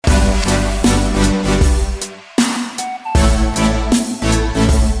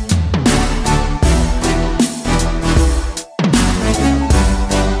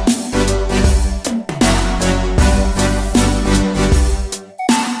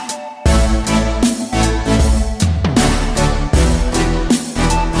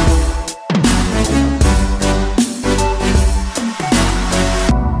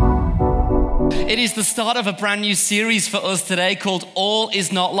is the start of a brand new series for us today called All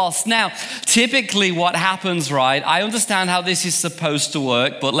Is Not Lost. Now, typically what happens, right, I understand how this is supposed to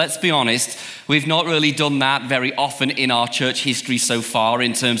work, but let's be honest, we've not really done that very often in our church history so far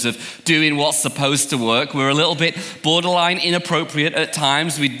in terms of doing what's supposed to work. We're a little bit borderline inappropriate at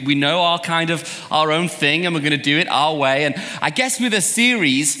times. We know our own thing, and we're going to do it our way. And I guess with a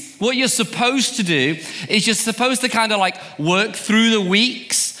series, what you're supposed to do is you're supposed to kind of like work through the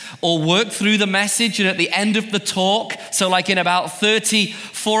weeks or work through the message, and at the end of the talk, so like in about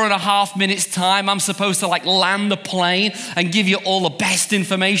 34 and a half minutes time, I'm supposed to like land the plane and give you all the best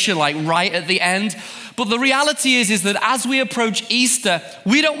information like right at the end. But the reality is that as we approach Easter,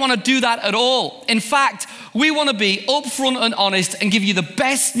 we don't want to do that at all. In fact, we want to be upfront and honest and give you the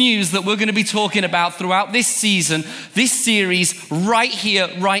best news that we're going to be talking about throughout this season, this series, right here,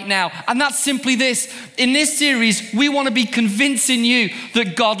 right now. And that's simply this. In this series, we want to be convincing you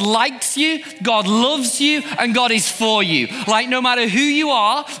that God likes you, God loves you, and God is for you. Like no matter who you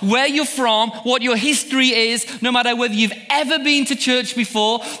are, where you're from, what your history is, no matter whether you've ever been to church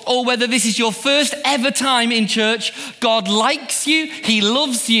before or whether this is your first ever time in church, God likes you, He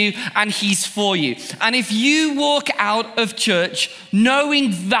loves you, and He's for you. And if you walk out of church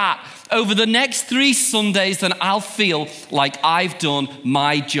knowing that over the next 3 Sundays, then I'll feel like I've done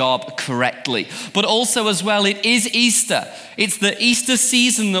my job correctly. But also as well, it is Easter. It's the Easter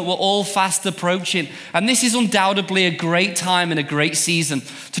season that we're all fast approaching. And this is undoubtedly a great time and a great season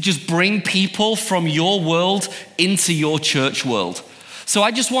to just bring people from your world into your church world. So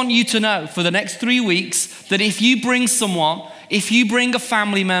I just want you to know for the next 3 weeks that if you bring someone, if you bring a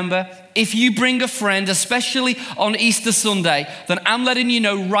family member, if you bring a friend, especially on Easter Sunday, then I'm letting you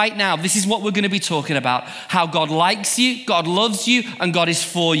know right now, this is what we're going to be talking about. How God likes you, God loves you, and God is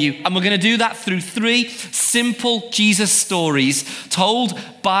for you. And we're going to do that through 3 simple Jesus stories told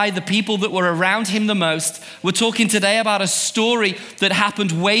by the people that were around Him the most. We're talking today about a story that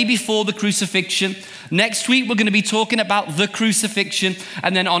happened way before the crucifixion. Next week, we're going to be talking about the crucifixion.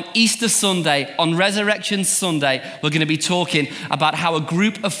 And then on Easter Sunday, on Resurrection Sunday, we're going to be talking about how a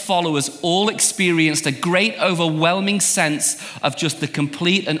group of followers all experienced a great, overwhelming sense of just the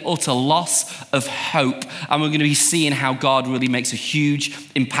complete and utter loss of hope. And we're going to be seeing how God really makes a huge,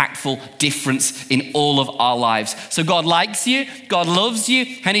 impactful difference in all of our lives. So God likes you, God loves you,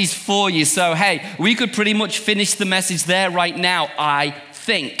 and He's for you. So hey, we could pretty much finish the message there right now, I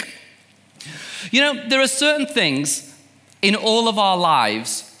think. You know, there are certain things in all of our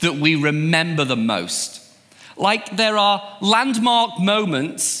lives that we remember the most. Like there are landmark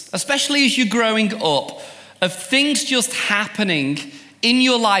moments, especially as you're growing up, of things just happening in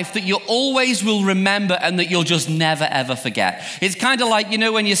your life that you always will remember and that you'll just never ever forget. It's kind of like, you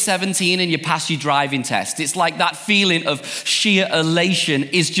know, when you're 17 and you pass your driving test. It's like that feeling of sheer elation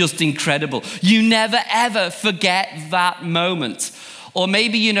is just incredible. You never ever forget that moment. Or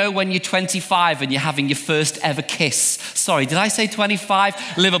maybe, you know, when you're 25 and you're having your first ever kiss. Sorry, did I say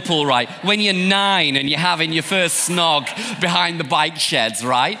 25? Liverpool, right? When you're 9 and you're having your first snog behind the bike sheds,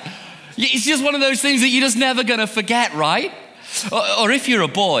 right? It's just one of those things that you're just never going to forget, right? Or if you're a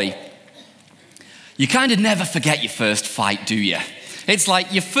boy, you kind of never forget your first fight, do you? It's like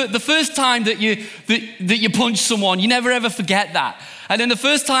the first time that you punch someone, you never ever forget that. And then the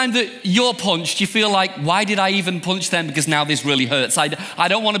first time that you're punched, you feel like, why did I even punch them? Because now this really hurts. I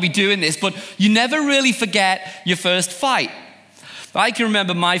don't want to be doing this. But you never really forget your first fight. I can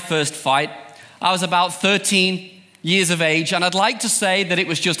remember my first fight. I was about 13 years of age, and I'd like to say that it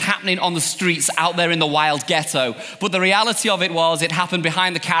was just happening on the streets out there in the wild ghetto, but the reality of it was it happened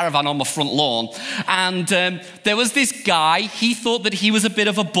behind the caravan on my front lawn. And there was this guy, he thought that he was a bit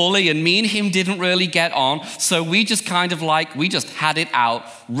of a bully, and me and him didn't really get on, so we just had it out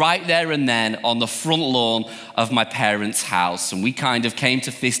right there and then on the front lawn of my parents' house, and we kind of came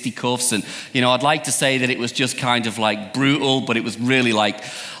to fisticuffs. And you know, I'd like to say that it was just kind of like brutal, but it was really like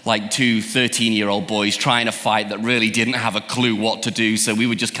 2 13-year-old boys trying to fight that really didn't have a clue what to do. So we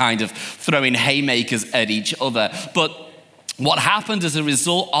were just kind of throwing haymakers at each other. But what happened as a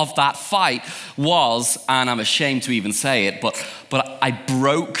result of that fight was, and I'm ashamed to even say it, but I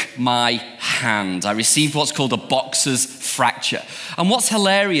broke my hand. I received what's called a boxer's fracture. And what's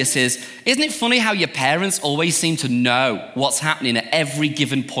hilarious is, isn't it funny how your parents always seem to know what's happening at every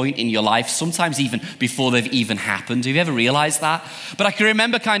given point in your life, sometimes even before they've even happened? Have you ever realized that? But I can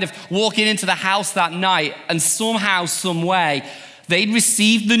remember kind of walking into the house that night, and somehow, some way, they'd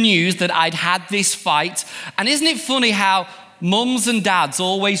received the news that I'd had this fight. And isn't it funny how mums and dads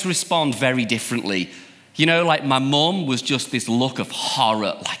always respond very differently? You know, like my mum was just this look of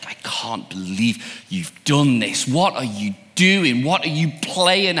horror, like, I can't believe you've done this. What are you doing? What are you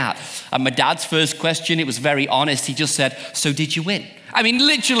playing at? And my dad's first question, it was very honest. He just said, so did you win? I mean,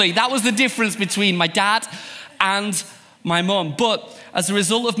 literally, that was the difference between my dad and my mum. But as a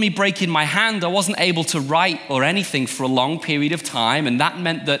result of me breaking my hand, I wasn't able to write or anything for a long period of time. And that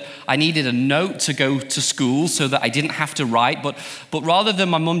meant that I needed a note to go to school so that I didn't have to write. But rather than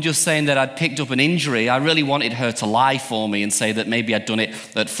my mum just saying that I'd picked up an injury, I really wanted her to lie for me and say that maybe I'd done it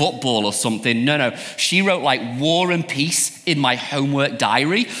at football or something. No. She wrote like War and Peace in my homework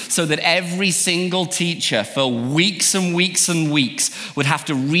diary so that every single teacher for weeks and weeks and weeks would have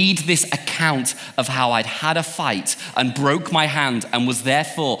to read this account of how I'd had a fight and broke my hand and was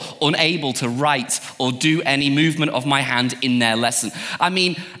therefore unable to write or do any movement of my hand in their lesson. I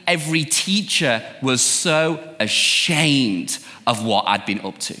mean, every teacher was so ashamed of what I'd been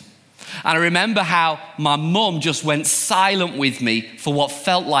up to. And I remember how my mum just went silent with me for what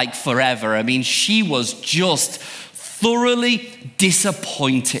felt like forever. I mean, she was just thoroughly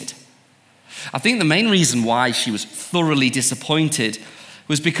disappointed. I think the main reason why she was thoroughly disappointed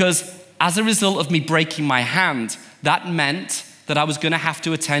was because as a result of me breaking my hand, that meant that I was going to have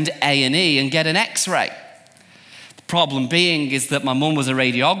to attend A&E and get an x-ray. The problem being is that my mum was a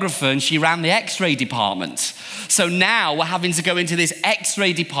radiographer and she ran the x-ray department. So now we're having to go into this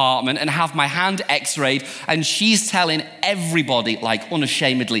x-ray department and have my hand x-rayed, and she's telling everybody, like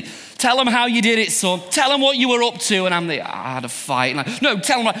unashamedly, tell them how you did it, son. Tell them what you were up to. And I'm like, I had a fight. And no,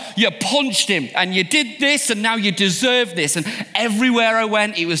 tell them you punched him and you did this and now you deserve this. And everywhere I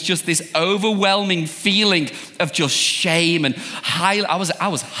went, it was just this overwhelming feeling of just shame. And I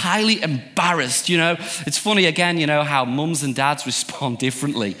was highly embarrassed, you know. It's funny again, you know, how mums and dads respond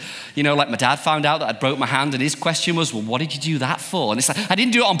differently. You know, like my dad found out that I'd broke my hand and his question was, well, what did you do that for? And it's like, I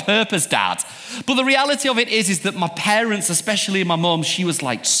didn't do it on purpose, Dad. But the reality of it is that my parents, especially my mum, she was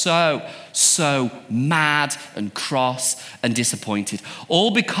like so mad and cross and disappointed.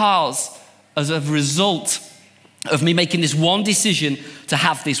 All because as a result of me making this one decision to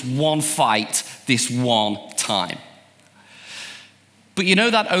have this one fight, this one time. But you know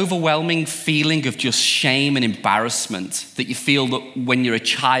that overwhelming feeling of just shame and embarrassment that you feel that when you're a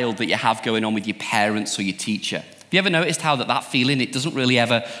child that you have going on with your parents or your teacher? Have you ever noticed how that feeling, it doesn't really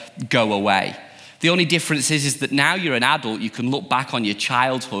ever go away? The only difference is that now you're an adult, you can look back on your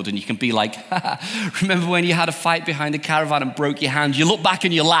childhood and you can be like, remember when you had a fight behind a caravan and broke your hand? You look back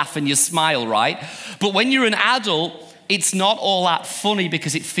and you laugh and you smile, right? But when you're an adult, it's not all that funny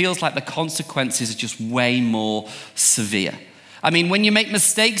because it feels like the consequences are just way more severe. I mean, when you make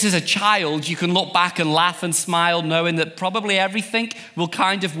mistakes as a child, you can look back and laugh and smile knowing that probably everything will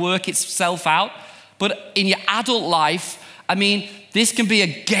kind of work itself out. But in your adult life, I mean, this can be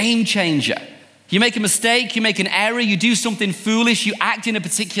a game changer. You make a mistake, you make an error, you do something foolish, you act in a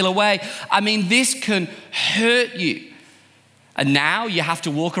particular way. I mean, this can hurt you. And now you have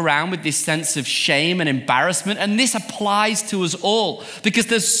to walk around with this sense of shame and embarrassment. And this applies to us all because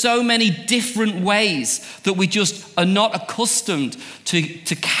there's so many different ways that we just are not accustomed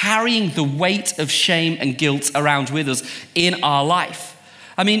to carrying the weight of shame and guilt around with us in our life.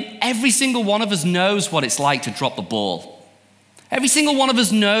 I mean, every single one of us knows what it's like to drop the ball. Every single one of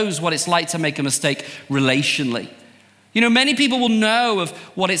us knows what it's like to make a mistake relationally. You know, many people will know of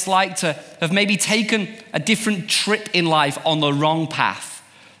what it's like to have maybe taken a different trip in life on the wrong path,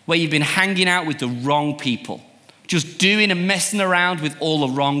 where you've been hanging out with the wrong people, just doing and messing around with all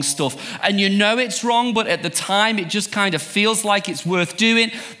the wrong stuff. And you know it's wrong, but at the time it just kind of feels like it's worth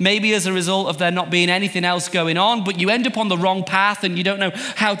doing, maybe as a result of there not being anything else going on, but you end up on the wrong path and you don't know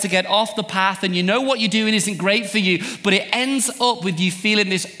how to get off the path, and you know what you're doing isn't great for you, but it ends up with you feeling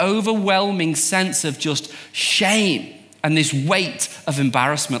this overwhelming sense of just shame and this weight of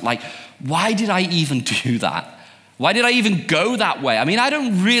embarrassment. Like, why did I even do that? Why did I even go that way? I mean, I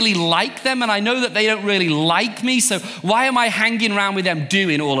don't really like them, and I know that they don't really like me, so why am I hanging around with them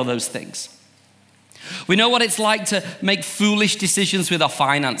doing all of those things? We know what it's like to make foolish decisions with our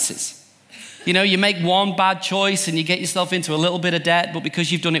finances. You know, you make one bad choice and you get yourself into a little bit of debt, but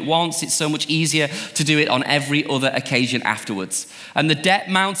because you've done it once, it's so much easier to do it on every other occasion afterwards. And the debt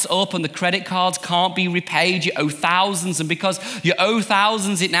mounts up and the credit cards can't be repaid. You owe thousands, and because you owe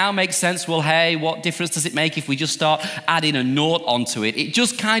thousands, it now makes sense. Well, hey, what difference does it make if we just start adding a naught onto it? It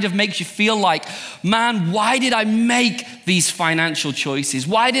just kind of makes you feel like, man, why did I make these financial choices?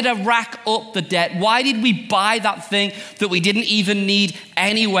 Why did I rack up the debt? Why did we buy that thing that we didn't even need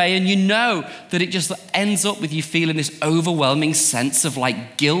anyway? And you know that it just ends up with you feeling this overwhelming sense of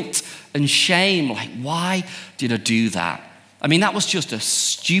like guilt and shame. Like, why did I do that? I mean, that was just a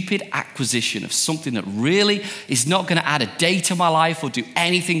stupid acquisition of something that really is not going to add a day to my life or do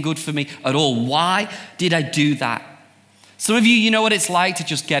anything good for me at all. Why did I do that? Some of you, you know what it's like to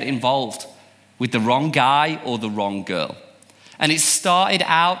just get involved with the wrong guy or the wrong girl. And it started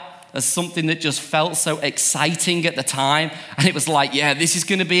out as something that just felt so exciting at the time. And it was like, yeah, this is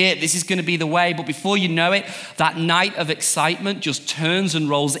going to be it. This is going to be the way. But before you know it, that night of excitement just turns and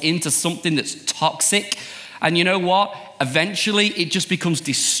rolls into something that's toxic. And you know what? Eventually, it just becomes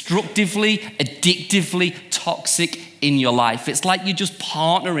destructively, addictively toxic in your life. It's like you're just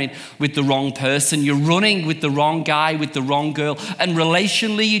partnering with the wrong person. You're running with the wrong guy, with the wrong girl. And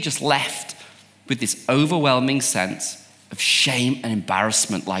relationally, you're just left with this overwhelming sense of shame and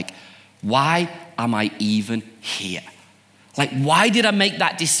embarrassment. Like, why am I even here? Like, why did I make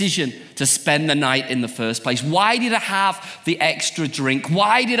that decision to spend the night in the first place? Why did I have the extra drink?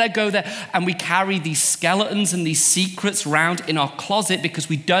 Why did I go there? And we carry these skeletons and these secrets around in our closet because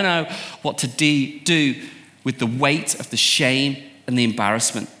we don't know what to do with the weight of the shame and the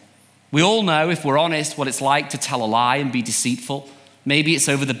embarrassment. We all know, if we're honest, what it's like to tell a lie and be deceitful. Maybe it's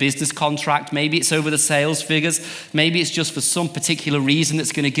over the business contract. Maybe it's over the sales figures. Maybe it's just for some particular reason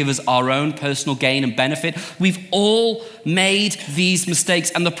that's going to give us our own personal gain and benefit. We've all made these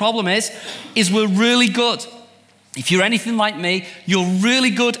mistakes. And the problem is we're really good. If you're anything like me, you're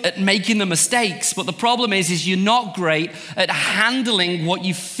really good at making the mistakes. But the problem is you're not great at handling what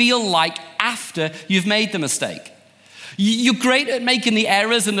you feel like after you've made the mistake. You're great at making the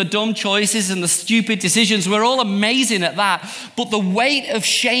errors and the dumb choices and the stupid decisions. We're all amazing at that. But the weight of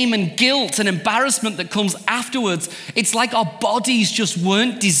shame and guilt and embarrassment that comes afterwards, it's like our bodies just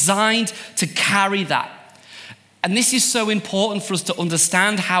weren't designed to carry that. And this is so important for us to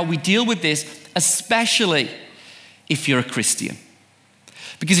understand how we deal with this, especially if you're a Christian.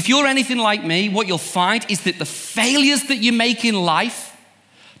 Because if you're anything like me, what you'll find is that the failures that you make in life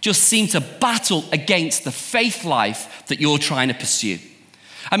just seem to battle against the faith life that you're trying to pursue.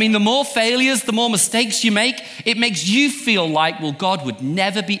 I mean, the more failures, the more mistakes you make, it makes you feel like, well, God would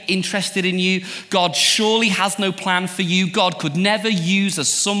never be interested in you. God surely has no plan for you. God could never use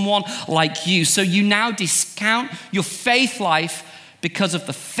someone like you. So you now discount your faith life because of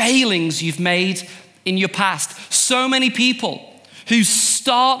the failings you've made in your past. So many people who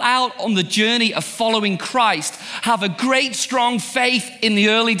start out on the journey of following Christ have a great, strong faith in the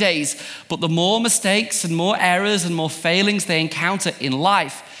early days. But the more mistakes and more errors and more failings they encounter in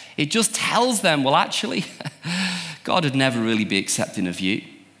life, it just tells them, well, actually, God would never really be accepting of you.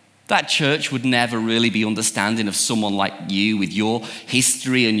 That church would never really be understanding of someone like you with your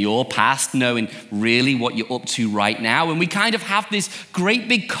history and your past, knowing really what you're up to right now. And we kind of have this great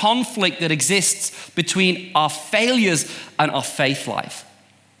big conflict that exists between our failures and our faith life.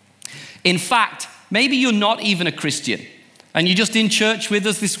 In fact, maybe you're not even a Christian and you're just in church with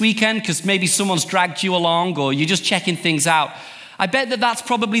us this weekend because maybe someone's dragged you along or you're just checking things out. I bet that that's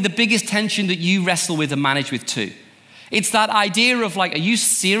probably the biggest tension that you wrestle with and manage with too. It's that idea of like, are you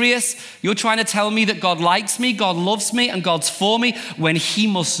serious? You're trying to tell me that God likes me, God loves me, and God's for me when he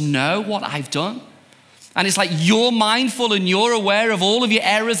must know what I've done? And it's like you're mindful and you're aware of all of your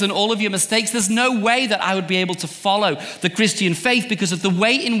errors and all of your mistakes. There's no way that I would be able to follow the Christian faith because of the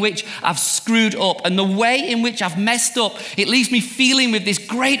way in which I've screwed up and the way in which I've messed up. It leaves me feeling with this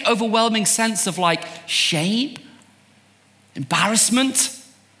great overwhelming sense of like shame, embarrassment,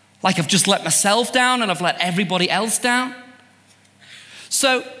 like I've just let myself down and I've let everybody else down.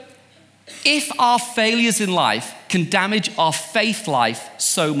 So if our failures in life can damage our faith life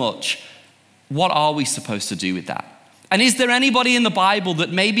so much, what are we supposed to do with that? And is there anybody in the Bible that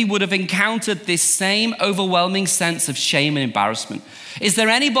maybe would have encountered this same overwhelming sense of shame and embarrassment? Is there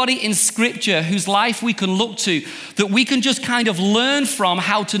anybody in Scripture whose life we can look to that we can just kind of learn from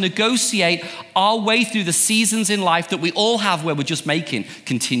how to negotiate our way through the seasons in life that we all have where we're just making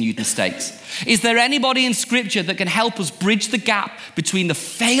continued mistakes? Is there anybody in Scripture that can help us bridge the gap between the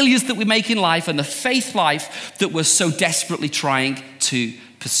failures that we make in life and the faith life that we're so desperately trying to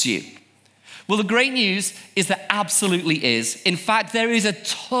pursue? Well, the great news is there absolutely is. In fact, there is a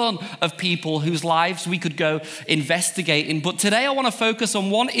ton of people whose lives we could go investigating. But today I want to focus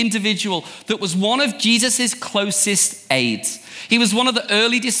on one individual that was one of Jesus's closest aides. He was one of the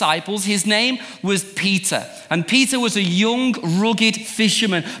early disciples. His name was Peter. And Peter was a young, rugged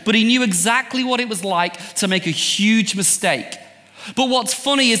fisherman, but he knew exactly what it was like to make a huge mistake. But what's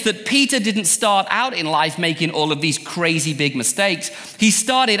funny is that Peter didn't start out in life making all of these crazy big mistakes. He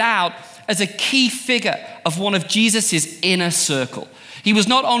started out as a key figure of one of Jesus' inner circle. He was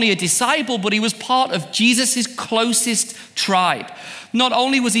not only a disciple, but he was part of Jesus' closest tribe. Not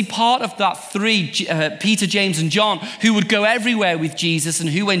only was he part of that three, Peter, James, and John, who would go everywhere with Jesus and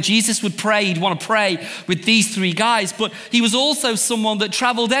who, when Jesus would pray, he'd want to pray with these three guys, but he was also someone that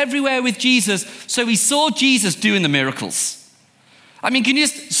traveled everywhere with Jesus, so he saw Jesus doing the miracles. I mean, can you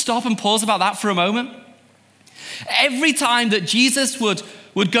just stop and pause about that for a moment? Every time that Jesus would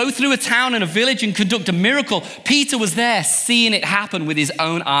go through a town and a village and conduct a miracle, Peter was there seeing it happen with his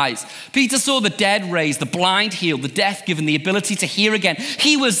own eyes. Peter saw the dead raised, the blind healed, the deaf given the ability to hear again.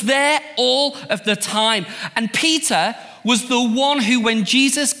 He was there all of the time. And Peter was the one who, when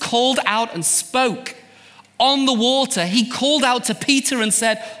Jesus called out and spoke on the water, he called out to Peter and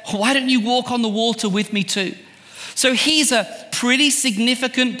said, "Why don't you walk on the water with me too?" So he's a pretty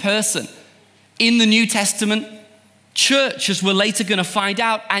significant person in the New Testament church, as we're later going to find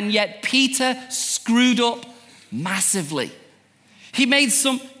out, and yet Peter screwed up massively. He made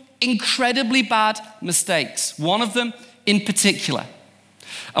some incredibly bad mistakes, one of them in particular.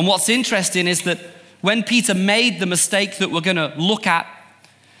 And what's interesting is that when Peter made the mistake that we're going to look at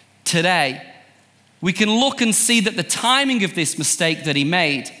today, we can look and see that the timing of this mistake that he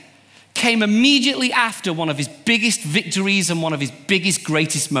made came immediately after one of his biggest victories and one of his biggest,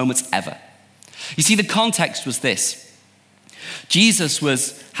 greatest moments ever. You see, the context was this. Jesus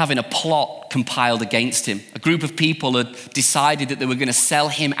was having a plot compiled against him. A group of people had decided that they were going to sell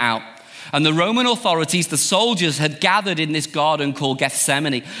him out. And the Roman authorities, the soldiers, had gathered in this garden called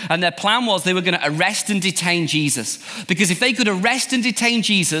Gethsemane. And their plan was they were going to arrest and detain Jesus. Because if they could arrest and detain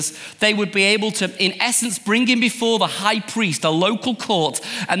Jesus, they would be able to, in essence, bring him before the high priest, a local court.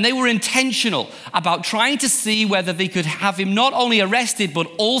 And they were intentional about trying to see whether they could have him not only arrested, but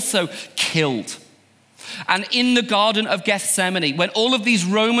also killed. And in the Garden of Gethsemane, when all of these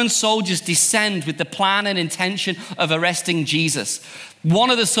Roman soldiers descend with the plan and intention of arresting Jesus,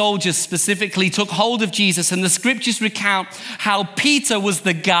 one of the soldiers specifically took hold of Jesus, and the scriptures recount how Peter was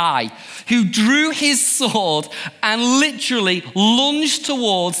the guy who drew his sword and literally lunged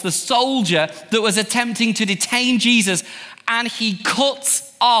towards the soldier that was attempting to detain Jesus, and he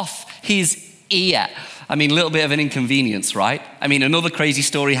cuts off his ear. I mean, a little bit of an inconvenience, right? I mean, another crazy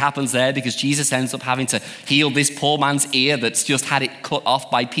story happens there because Jesus ends up having to heal this poor man's ear that's just had it cut off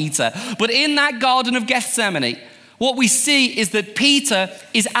by Peter. But in that Garden of Gethsemane, what we see is that Peter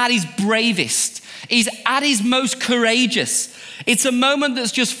is at his bravest. He's at his most courageous. It's a moment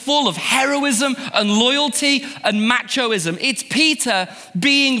that's just full of heroism and loyalty and machoism. It's Peter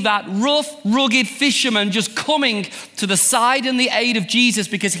being that rough, rugged fisherman just coming to the side and the aid of Jesus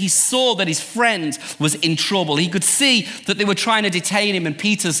because he saw that his friend was in trouble. He could see that they were trying to detain him, and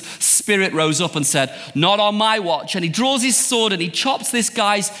Peter's spirit rose up and said, "Not on my watch." And he draws his sword and he chops this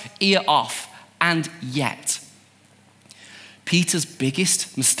guy's ear off. And yet, Peter's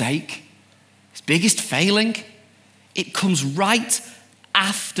biggest mistake, his biggest failing, it comes right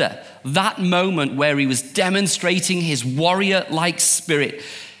after that moment where he was demonstrating his warrior-like spirit.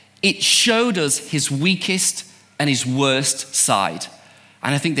 It showed us his weakest and his worst side.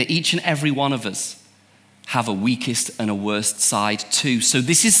 And I think that each and every one of us have a weakest and a worst side too. So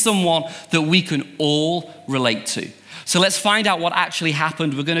this is someone that we can all relate to. So let's find out what actually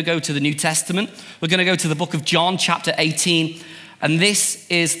happened. We're going to go to the New Testament. We're going to go to the book of John, chapter 18. And this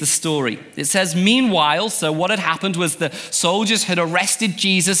is the story. It says, meanwhile, so what had happened was the soldiers had arrested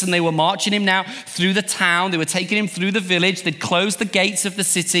Jesus and they were marching him now through the town. They were taking him through the village. They'd closed the gates of the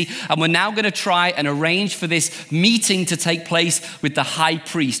city and were now going to try and arrange for this meeting to take place with the high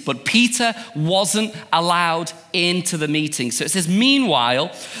priest. But Peter wasn't allowed into the meeting. So it says,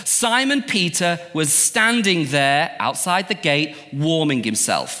 meanwhile, Simon Peter was standing there outside the gate warming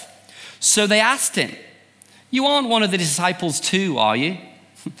himself. So they asked him, "You aren't one of the disciples too, are you?"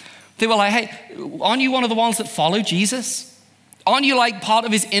 They were like, "Hey, aren't you one of the ones that follow Jesus? Aren't you like part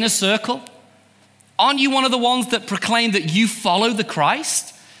of his inner circle? Aren't you one of the ones that proclaim that you follow the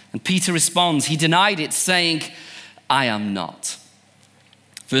Christ?" And Peter responds, he denied it, saying, "I am not."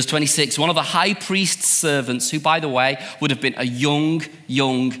 Verse 26, one of the high priest's servants, who by the way would have been a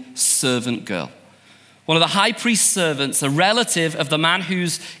young servant girl. One of the high priest's servants, a relative of the man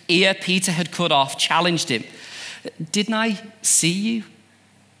whose ear Peter had cut off, challenged him. "Didn't I see you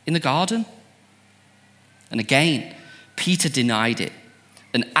in the garden?" And again, Peter denied it.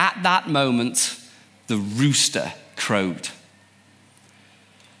 And at that moment, the rooster crowed.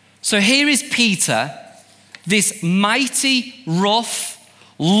 So here is Peter, this mighty, rough,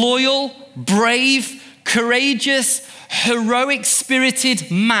 loyal, brave, courageous, heroic-spirited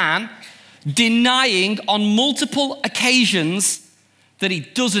man, denying on multiple occasions that he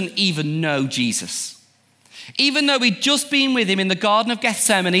doesn't even know Jesus. Even though he'd just been with him in the Garden of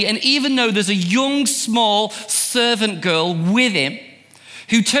Gethsemane, and even though there's a young, small servant girl with him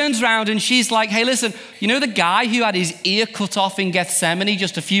who turns around and she's like, hey, listen, you know the guy who had his ear cut off in Gethsemane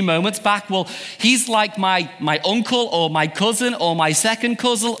just a few moments back? Well, he's like my uncle or my cousin or my second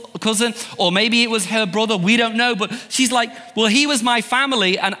cousin, or maybe it was her brother, we don't know. But she's like, well, he was my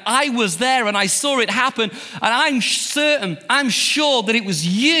family and I was there and I saw it happen. And I'm sure that it was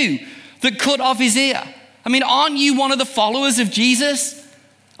you that cut off his ear. I mean, aren't you one of the followers of Jesus?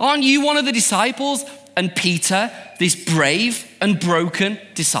 Aren't you one of the disciples? And Peter, this brave and broken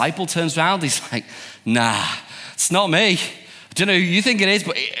disciple, turns around. He's like, nah, it's not me. I don't know who you think it is,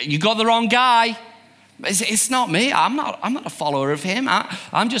 but you got the wrong guy. It's not me. I'm not a follower of him.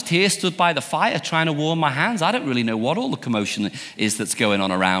 I'm just here stood by the fire trying to warm my hands. I don't really know what all the commotion is that's going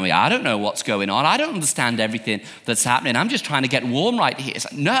on around me. I don't know what's going on. I don't understand everything that's happening. I'm just trying to get warm right here. It's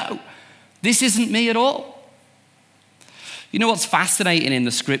like, no, this isn't me at all. You know what's fascinating in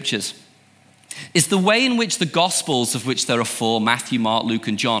the scriptures is the way in which the Gospels, of which there are 4, Matthew, Mark, Luke,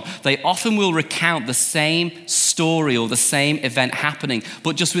 and John, they often will recount the same story or the same event happening,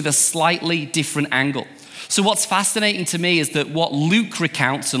 but just with a slightly different angle. So what's fascinating to me is that what Luke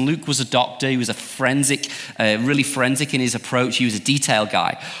recounts, and Luke was a doctor, he was really forensic in his approach, he was a detail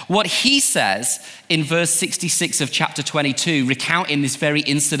guy. What he says in verse 66 of chapter 22, recounting this very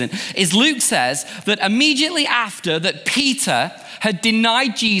incident, is Luke says that immediately after that Peter had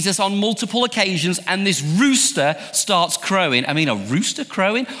denied Jesus on multiple occasions and this rooster starts crowing. I mean, a rooster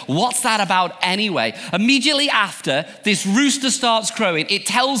crowing? What's that about anyway? Immediately after this rooster starts crowing, it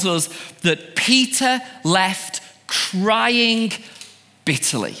tells us that Peter left crying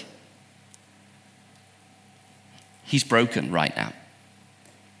bitterly. He's broken right now.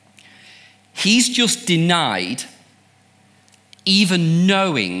 He's just denied even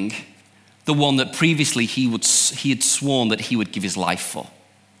knowing the one that previously he had sworn that he would give his life for.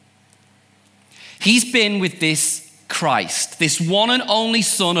 He's been with this Christ, this one and only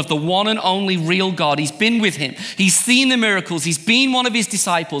Son of the one and only real God. He's been with him. He's seen the miracles. He's been one of his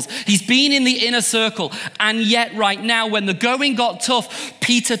disciples. He's been in the inner circle. And yet right now, when the going got tough,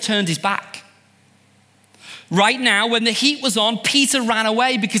 Peter turned his back. Right now, when the heat was on, Peter ran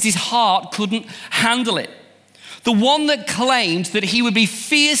away because his heart couldn't handle it. The one that claimed that he would be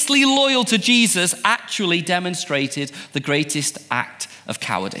fiercely loyal to Jesus actually demonstrated the greatest act of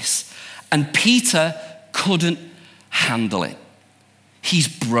cowardice. And Peter couldn't handle it. He's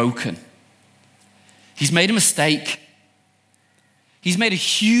broken. He's made a mistake. He's made a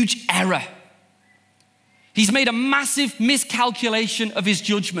huge error. He's made a massive miscalculation of his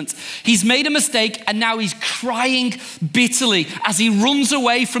judgment. He's made a mistake and now he's crying bitterly as he runs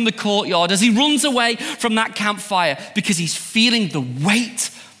away from the courtyard, as he runs away from that campfire because he's feeling the weight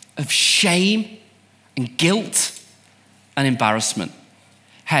of shame and guilt and embarrassment.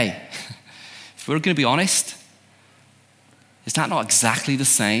 Hey, if we're going to be honest, is that not exactly the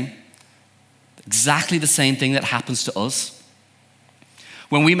same? Exactly the same thing that happens to us?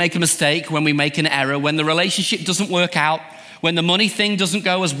 When we make a mistake, when we make an error, when the relationship doesn't work out, when the money thing doesn't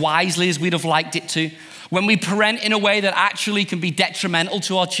go as wisely as we'd have liked it to, when we parent in a way that actually can be detrimental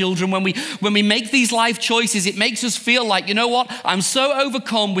to our children, when we make these life choices, it makes us feel like, you know what, I'm so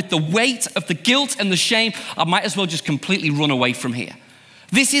overcome with the weight of the guilt and the shame, I might as well just completely run away from here.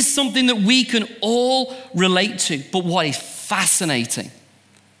 This is something that we can all relate to. But what is fascinating,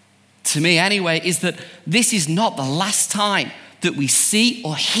 to me anyway, is that this is not the last time that we see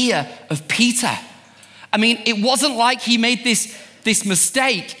or hear of Peter. I mean, it wasn't like he made this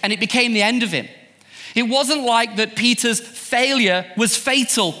mistake and it became the end of him. It wasn't like that Peter's failure was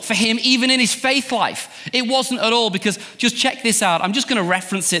fatal for him even in his faith life. It wasn't at all, because just check this out. I'm just going to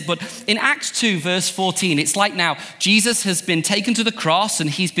reference it, but in Acts 2 verse 14, it's like now Jesus has been taken to the cross and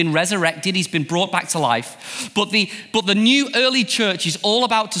he's been resurrected. He's been brought back to life. But the new early church is all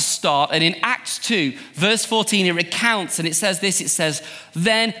about to start. And in Acts 2 verse 14, it recounts and it says this, it says,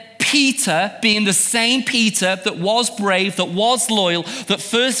 then Peter, being the same Peter that was brave, that was loyal, that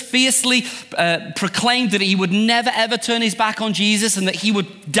first fiercely proclaimed that he would never ever turn his back on Jesus and that he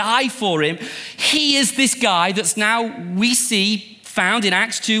would die for him, he is this guy that's now we see found in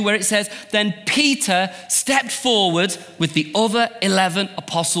Acts 2 where it says, then Peter stepped forward with the other 11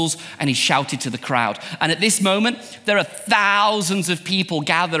 apostles and he shouted to the crowd. And at this moment, there are thousands of people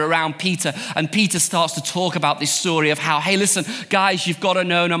gathered around Peter, and Peter starts to talk about this story of how, hey, listen, guys, you've got to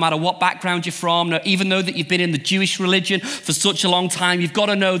know, no matter what background you're from, even though that you've been in the Jewish religion for such a long time, you've got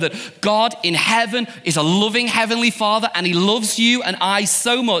to know that God in heaven is a loving heavenly Father, and he loves you and I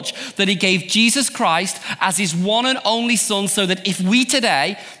so much that he gave Jesus Christ as his one and only Son, so that if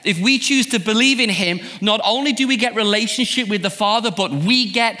if we choose to believe in him, not only do we get relationship with the Father, but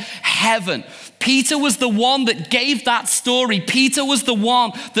we get heaven. Peter was the one that gave that story. Peter was the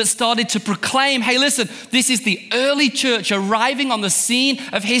one that started to proclaim, hey, listen, this is the early church arriving on the scene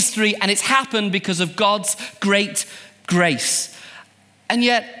of history, and it's happened because of God's great grace. And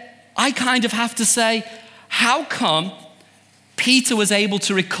yet, I kind of have to say, how come Peter was able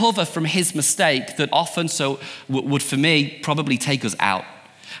to recover from his mistake that often would for me probably take us out?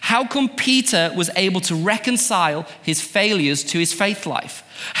 How come Peter was able to reconcile his failures to his faith life?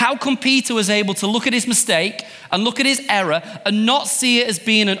 How come Peter was able to look at his mistake and look at his error and not see it as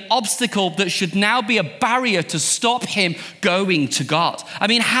being an obstacle that should now be a barrier to stop him going to God? I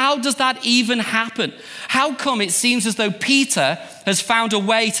mean, how does that even happen? How come it seems as though Peter has found a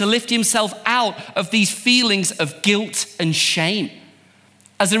way to lift himself out of these feelings of guilt and shame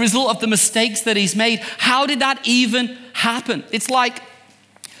as a result of the mistakes that he's made? How did that even happen? It's like,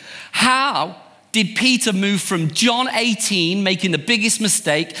 how did Peter move from John 18, making the biggest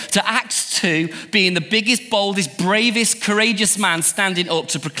mistake, to Acts 2, being the biggest, boldest, bravest, courageous man standing up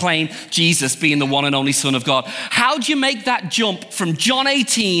to proclaim Jesus being the one and only Son of God? How do you make that jump from John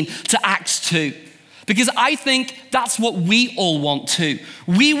 18 to Acts 2? Because I think that's what we all want to.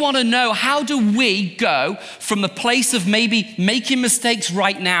 We want to know, how do we go from the place of maybe making mistakes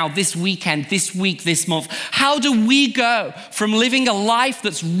right now, this weekend, this week, this month? How do we go from living a life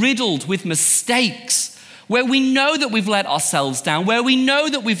that's riddled with mistakes, where we know that we've let ourselves down, where we know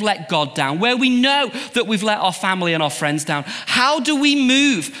that we've let God down, where we know that we've let our family and our friends down? How do we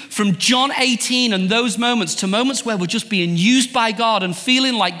move from John 18 and those moments to moments where we're just being used by God and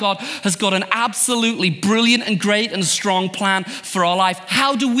feeling like God has got an absolutely brilliant and great and strong plan for our life?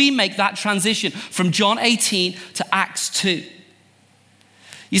 How do we make that transition from John 18 to Acts 2?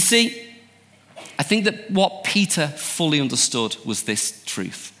 You see, I think that what Peter fully understood was this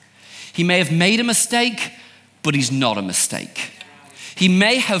truth. He may have made a mistake, but he's not a mistake. He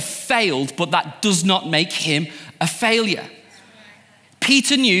may have failed, but that does not make him a failure.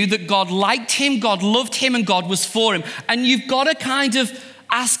 Peter knew that God liked him, God loved him, and God was for him. And you've got to kind of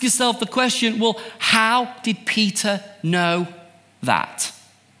ask yourself the question, well, how did Peter know that?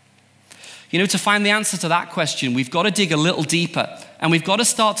 You know, to find the answer to that question, we've got to dig a little deeper, and we've got to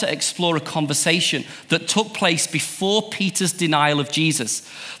start to explore a conversation that took place before Peter's denial of Jesus,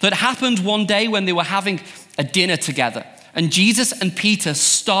 that happened one day when they were having a dinner together. And Jesus and Peter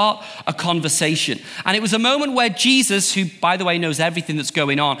start a conversation. And it was a moment where Jesus, who, by the way, knows everything that's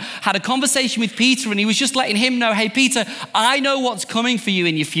going on, had a conversation with Peter, and he was just letting him know, hey, Peter, I know what's coming for you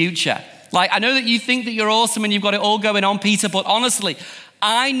in your future. Like, I know that you think that you're awesome and you've got it all going on, Peter, but honestly,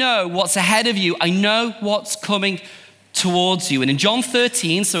 I know what's ahead of you. I know what's coming towards you. And in John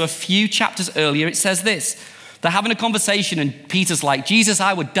 13, so a few chapters earlier, it says this. They're having a conversation, and Peter's like, Jesus,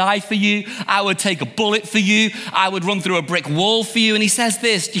 I would die for you. I would take a bullet for you. I would run through a brick wall for you. And he says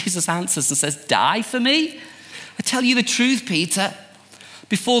this. Jesus answers and says, die for me? I tell you the truth, Peter.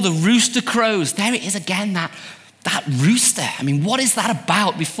 Before the rooster crows, there it is again, that rooster. I mean, what is that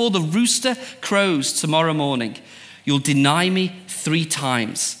about? Before the rooster crows tomorrow morning, you'll deny me 3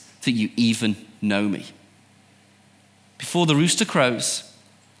 times that you even know me. Before the rooster crows,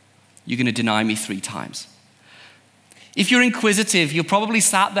 you're going to deny me 3 times. If you're inquisitive, you're probably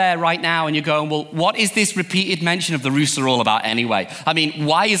sat there right now and you're going, well, what is this repeated mention of the rooster all about anyway? I mean,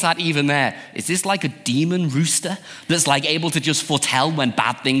 why is that even there? Is this like a demon rooster that's like able to just foretell when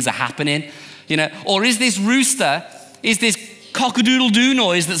bad things are happening? You know, or is this rooster, is this cock-a-doodle-doo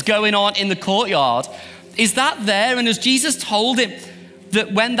noise that's going on in the courtyard, is that there? And as Jesus told him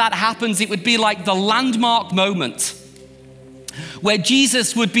that when that happens, it would be like the landmark moment where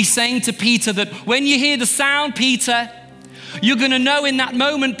Jesus would be saying to Peter that when you hear the sound, Peter, you're going to know in that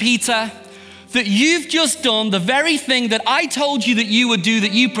moment, Peter, that you've just done the very thing that I told you that you would do,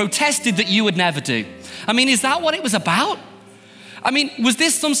 that you protested that you would never do. I mean, is that what it was about? I mean, was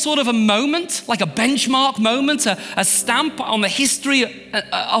this some sort of a moment, like a benchmark moment, a stamp on the history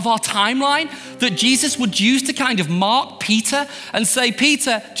of our timeline that Jesus would use to kind of mark Peter and say,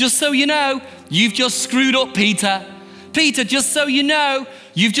 Peter, just so you know, you've just screwed up, Peter. Peter, just so you know,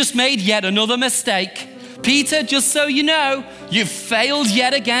 you've just made yet another mistake. Peter, just so you know, you've failed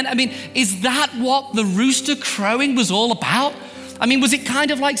yet again. I mean, is that what the rooster crowing was all about? I mean, was it kind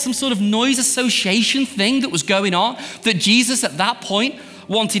of like some sort of noise association thing that was going on, that Jesus at that point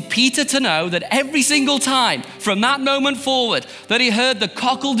wanted Peter to know that every single time from that moment forward that he heard the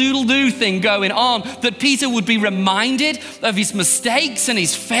cockle-doodle-doo thing going on, that Peter would be reminded of his mistakes and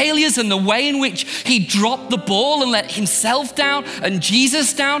his failures and the way in which he dropped the ball and let himself down and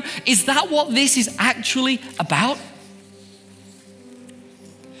Jesus down? Is that what this is actually about?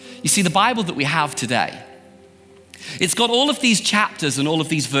 You see, the Bible that we have today, it's got all of these chapters and all of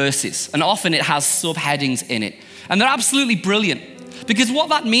these verses, and often it has subheadings in it. And they're absolutely brilliant, because what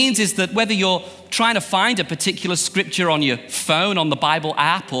that means is that whether you're trying to find a particular scripture on your phone, on the Bible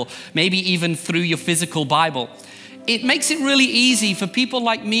app, or maybe even through your physical Bible, it makes it really easy for people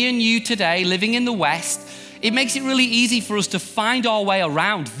like me and you today living in the West. It makes it really easy for us to find our way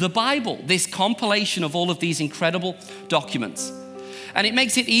around the Bible, this compilation of all of these incredible documents. And it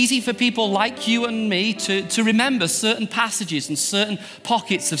makes it easy for people like you and me to remember certain passages and certain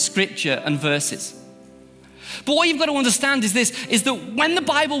pockets of scripture and verses. But what you've got to understand is this, is that when the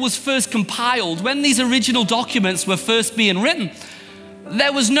Bible was first compiled, when these original documents were first being written,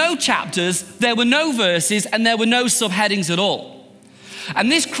 there was no chapters, there were no verses, and there were no subheadings at all.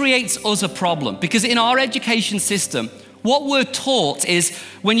 And this creates us a problem, because in our education system, what we're taught is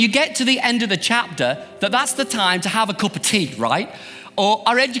when you get to the end of the chapter, that's the time to have a cup of tea, right? Or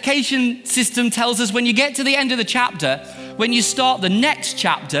our education system tells us when you get to the end of the chapter, when you start the next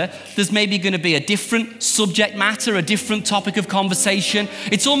chapter, there's maybe going to be a different subject matter, a different topic of conversation.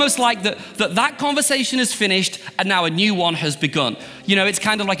 It's almost like that conversation is finished and now a new one has begun. You know, it's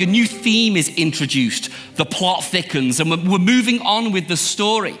kind of like a new theme is introduced. The plot thickens and we're moving on with the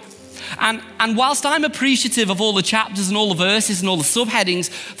story. And whilst I'm appreciative of all the chapters and all the verses and all the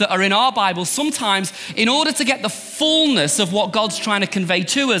subheadings that are in our Bible, sometimes in order to get the fullness of what God's trying to convey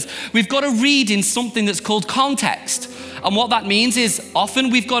to us, we've got to read in something that's called context. And what that means is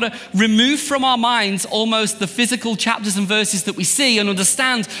often we've got to remove from our minds almost the physical chapters and verses that we see and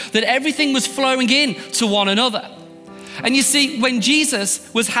understand that everything was flowing in to one another. And you see, when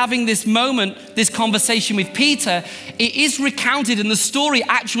Jesus was having this moment, this conversation with Peter, it is recounted and the story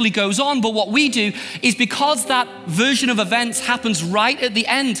actually goes on. But what we do is, because that version of events happens right at the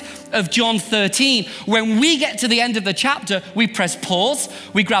end of John 13, when we get to the end of the chapter, we press pause,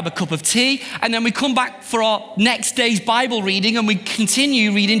 we grab a cup of tea, and then we come back for our next day's Bible reading and we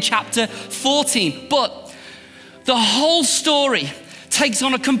continue reading chapter 14. But the whole story takes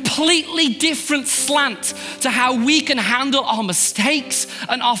on a completely different slant to how we can handle our mistakes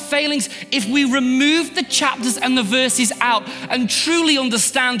and our failings if we remove the chapters and the verses out and truly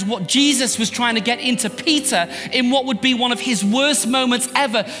understand what Jesus was trying to get into Peter in what would be one of his worst moments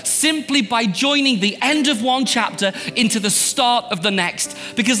ever, simply by joining the end of one chapter into the start of the next.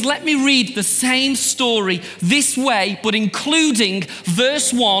 Because let me read the same story this way, but including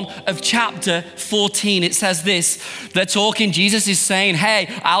verse 1 of chapter 14. It says this, they're talking, Jesus is saying, hey,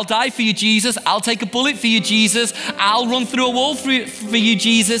 I'll die for you, Jesus. I'll take a bullet for you, Jesus. I'll run through a wall for you,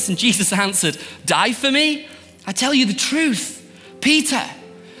 Jesus. And Jesus answered, die for me? I tell you the truth, Peter,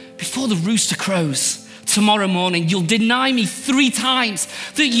 before the rooster crows tomorrow morning, you'll deny me 3 times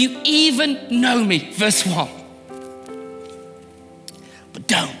that you even know me. Verse 1. But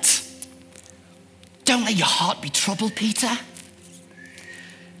don't let your heart be troubled, Peter.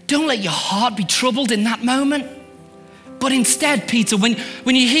 Don't let your heart be troubled in that moment. But instead, Peter, when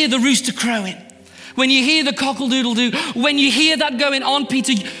you hear the rooster crowing, when you hear the cockle-doodle-doo, when you hear that going on,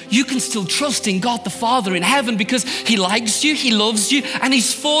 Peter, you can still trust in God the Father in heaven because he likes you, he loves you, and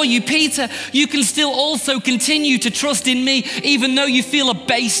he's for you. Peter, you can still also continue to trust in me, even though you feel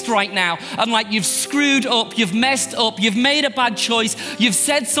abased right now and like you've screwed up, you've messed up, you've made a bad choice, you've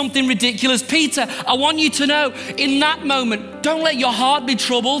said something ridiculous. Peter, I want you to know, in that moment, don't let your heart be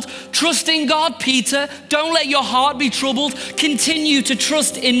troubled. Trust in God, Peter. Don't let your heart be troubled. Continue to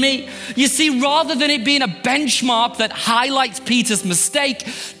trust in me. You see, rather than it being a benchmark that highlights Peter's mistake,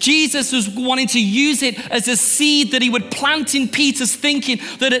 Jesus was wanting to use it as a seed that he would plant in Peter's thinking,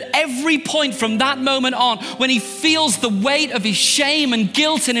 that at every point from that moment on, when he feels the weight of his shame and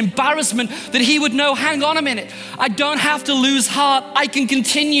guilt and embarrassment, that he would know, hang on a minute, I don't have to lose heart. I can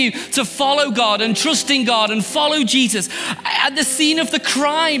continue to follow God and trust in God and follow Jesus. At the scene of the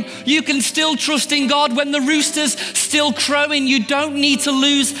crime, you can still trust in God. When the rooster's still crowing, you don't need to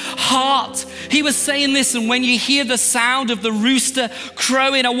lose heart. He was saying this, and when you hear the sound of the rooster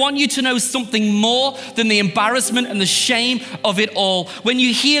crowing, I want you to know something more than the embarrassment and the shame of it all. When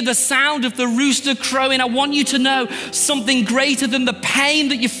you hear the sound of the rooster crowing, I want you to know something greater than the pain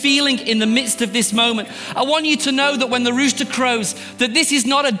that you're feeling in the midst of this moment. I want you to know that when the rooster crows, that this is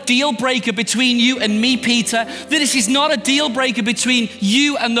not a deal breaker between you and me, Peter, that this is not a deal breaker between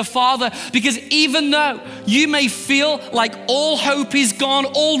you and the Father, because even though you may feel like all hope is gone,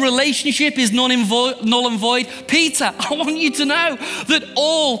 all relationship is null and void. Peter, I want you to know that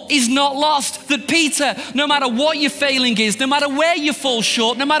all is not lost. That Peter, no matter what your failing is, no matter where you fall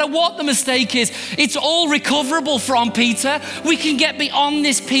short, no matter what the mistake is, it's all recoverable from Peter. We can get beyond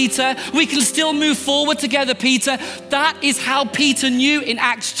this, Peter. We can still move forward together, Peter. That is how Peter knew in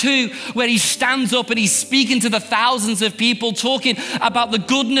Acts 2, where he stands up and he's speaking to the thousands of people, talking about the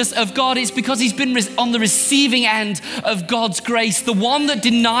goodness of God. It's because he's been on the receiving end of God's grace. The one that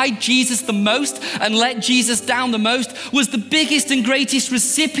denied Jesus the most and let Jesus down the most was the biggest and greatest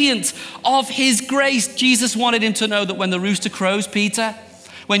recipient of his grace. Jesus wanted him to know that when the rooster crows, Peter,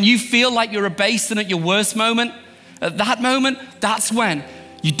 when you feel like you're abased and at your worst moment, at that moment, that's when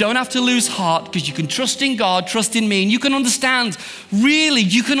you don't have to lose heart, because you can trust in God, trust in me, and you can understand, really,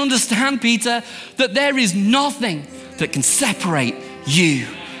 you can understand, Peter, that there is nothing that can separate you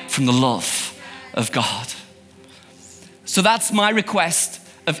from the love of God. So that's my request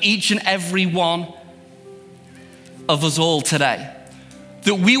of each and every one of us all today,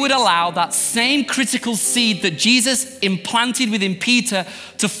 that we would allow that same critical seed that Jesus implanted within Peter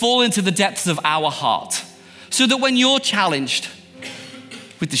to fall into the depths of our heart, so that when you're challenged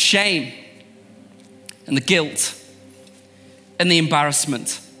with the shame and the guilt and the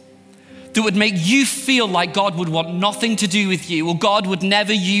embarrassment, that would make you feel like God would want nothing to do with you, or God would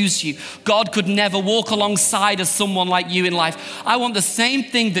never use you, God could never walk alongside of someone like you in life. I want the same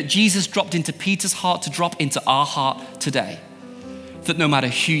thing that Jesus dropped into Peter's heart to drop into our heart today. That no matter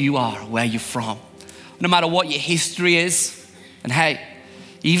who you are, where you're from, no matter what your history is, and hey,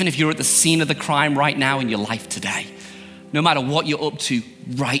 even if you're at the scene of the crime right now in your life today, no matter what you're up to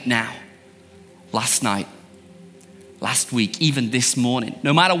right now, last night, last week, even this morning,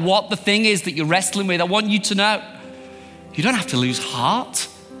 no matter what the thing is that you're wrestling with, I want you to know, you don't have to lose heart.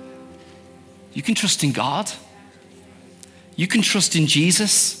 You can trust in God. You can trust in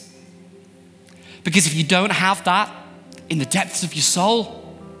Jesus. Because if you don't have that in the depths of your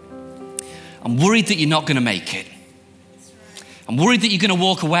soul, I'm worried that you're not going to make it. I'm worried that you're going to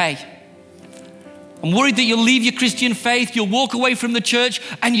walk away. I'm worried that you'll leave your Christian faith, you'll walk away from the church,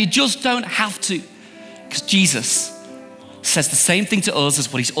 and you just don't have to. Because Jesus says the same thing to us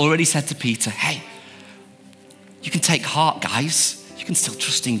as what he's already said to Peter. Hey, you can take heart, guys. You can still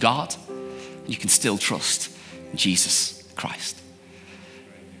trust in God. You can still trust in Jesus Christ.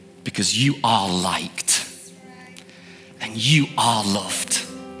 Because you are liked. And you are loved.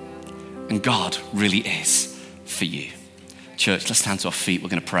 And God really is for you. Church, let's stand to our feet. We're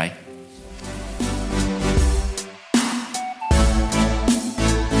going to pray.